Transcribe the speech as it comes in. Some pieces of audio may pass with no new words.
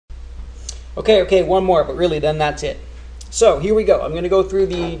Okay, one more, but really then that's it. So here we go. I'm going to go through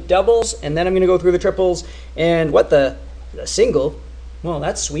the doubles, and then I'm going to go through the triples, and what the single? Well,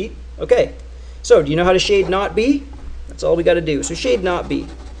 that's sweet. Okay, so do you know how to shade not B? That's all we got to do. So shade not B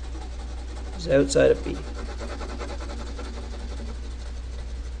is outside of B.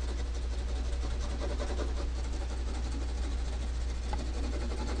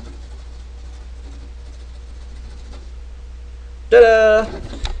 Ta-da!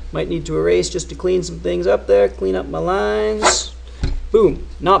 Might need to erase just to clean some things up there, clean up my lines. Boom,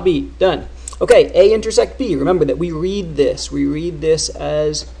 not B, done. Okay, A intersect B. Remember that we read this. We read this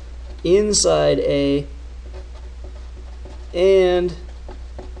as inside A and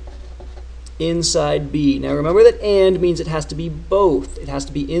inside B. Now remember that and means it has to be both. It has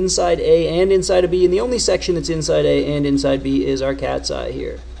to be inside A and inside of B, and the only section that's inside A and inside B is our cat's eye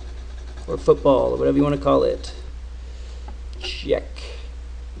here. Or football, or whatever you want to call it. Check.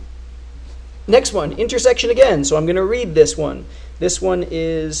 Next one, intersection again. So I'm going to read this one. This one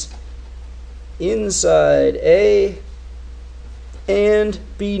is inside A and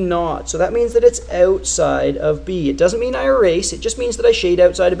B not. So that means that it's outside of B. It doesn't mean I erase. It just means that I shade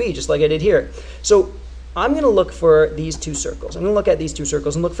outside of B, just like I did here. So I'm going to look for these two circles. I'm going to look at these two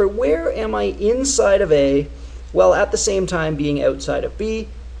circles and look for where am I inside of A while at the same time being outside of B.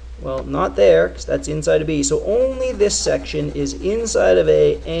 Well, not there, because that's inside of B. So only this section is inside of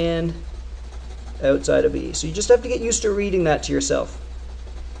A and outside of B. So you just have to get used to reading that to yourself.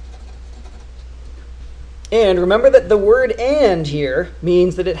 And remember that the word and here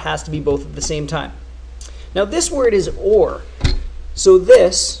means that it has to be both at the same time. Now this word is or. So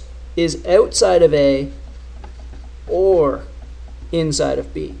this is outside of A or inside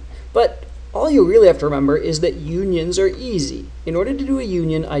of B. But all you really have to remember is that unions are easy. In order to do a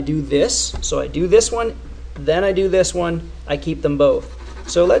union, I do this. So I do this one, then I do this one. I keep them both.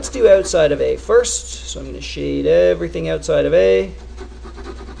 So let's do outside of A first. So I'm going to shade everything outside of A.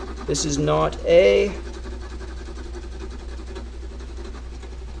 This is not A.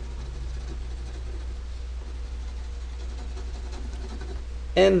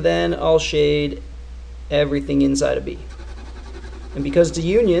 And then I'll shade everything inside of B. And because it's a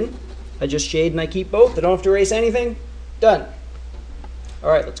union, I just shade and I keep both. I don't have to erase anything. Done. All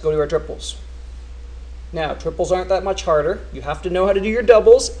right, let's go to our triples. Now, triples aren't that much harder. You have to know how to do your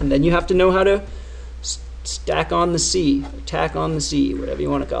doubles, and then you have to know how to stack on the C, or tack on the C, whatever you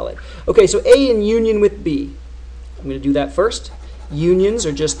want to call it. Okay, so A in union with B. I'm going to do that first. Unions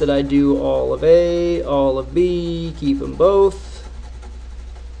are just that I do all of A, all of B, keep them both.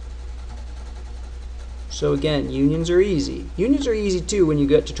 So again, unions are easy. Unions are easy too when you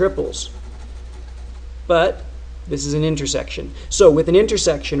get to triples. But this is an intersection. So with an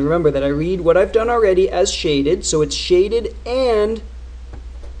intersection, remember that I read what I've done already as shaded. So it's shaded and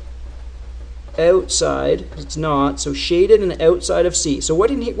outside. It's not. So shaded and outside of C. So what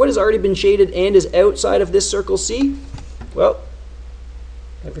has already been shaded and is outside of this circle C? Well,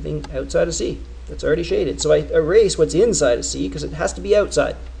 everything outside of C. That's already shaded. So I erase what's inside of C because it has to be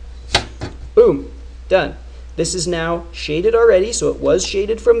outside. Boom. Done. This is now shaded already, so it was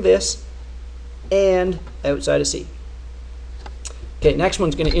shaded from this and outside of C. Okay, next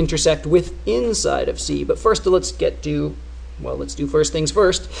one's going to intersect with inside of C, but first let's do first things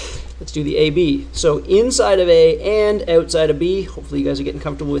first. Let's do the AB. So inside of A and outside of B, hopefully you guys are getting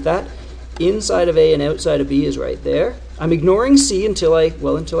comfortable with that. Inside of A and outside of B is right there. I'm ignoring C until I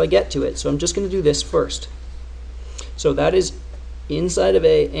get to it, so I'm just going to do this first. So that is inside of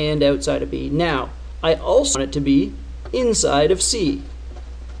A and outside of B. Now, I also want it to be inside of C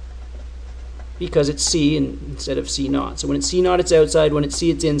because it's C instead of C naught. So when it's C naught, it's outside. When it's C,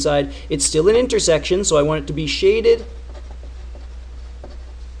 it's inside. It's still an intersection, so I want it to be shaded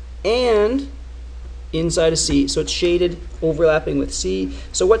and inside of C. So it's shaded overlapping with C.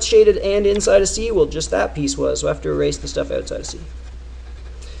 So what's shaded and inside of C? Well, just that piece was. So I have to erase the stuff outside of C.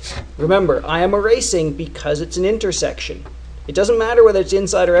 Remember, I am erasing because it's an intersection. It doesn't matter whether it's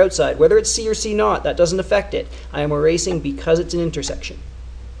inside or outside. Whether it's C or C naught, that doesn't affect it. I am erasing because it's an intersection.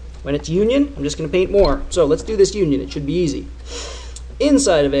 When it's union, I'm just going to paint more. So let's do this union. It should be easy.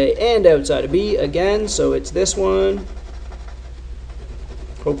 Inside of A and outside of B again. So it's this one.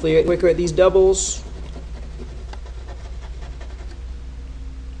 Hopefully you're quicker at these doubles.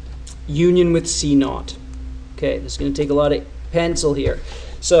 Union with C naught. Okay, this is going to take a lot of pencil here.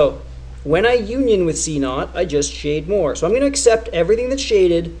 So when I union with C naught, I just shade more. So I'm going to accept everything that's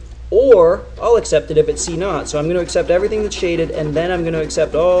shaded, or I'll accept it if it's C naught. So I'm going to accept everything that's shaded, and then I'm going to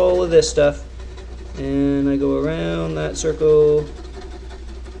accept all of this stuff. And I go around that circle.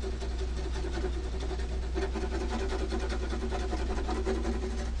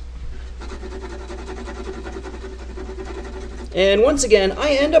 And once again,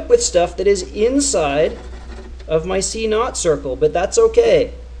 I end up with stuff that is inside of my C naught circle, but that's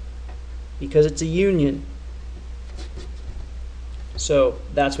okay because it's a union. So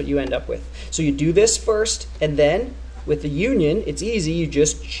that's what you end up with. So you do this first, and then with the union, it's easy. You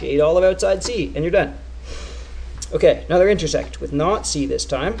just shade all of outside C, and you're done. Okay, another intersect with not C this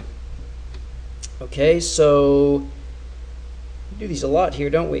time. Okay, so we do these a lot here,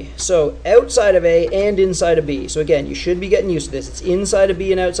 don't we? So outside of A and inside of B. So again, you should be getting used to this. It's inside of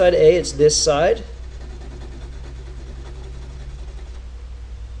B and outside of A. It's this side.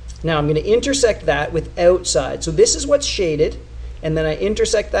 Now I'm going to intersect that with outside. So this is what's shaded, and then I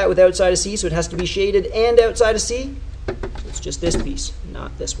intersect that with outside of C, so it has to be shaded and outside of C. So it's just this piece,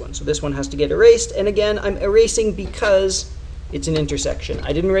 not this one. So this one has to get erased, and again, I'm erasing because it's an intersection.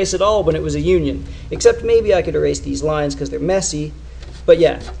 I didn't erase it all when it was a union, except maybe I could erase these lines because they're messy. But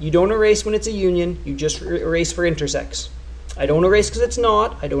yeah, you don't erase when it's a union, you just erase for intersects. I don't erase because it's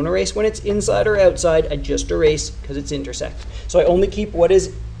not. I don't erase when it's inside or outside. I just erase because it's intersect. So I only keep what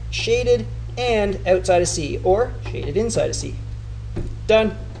is shaded and outside of C, or shaded inside of C.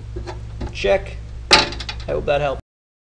 Done. Check. I hope that helps.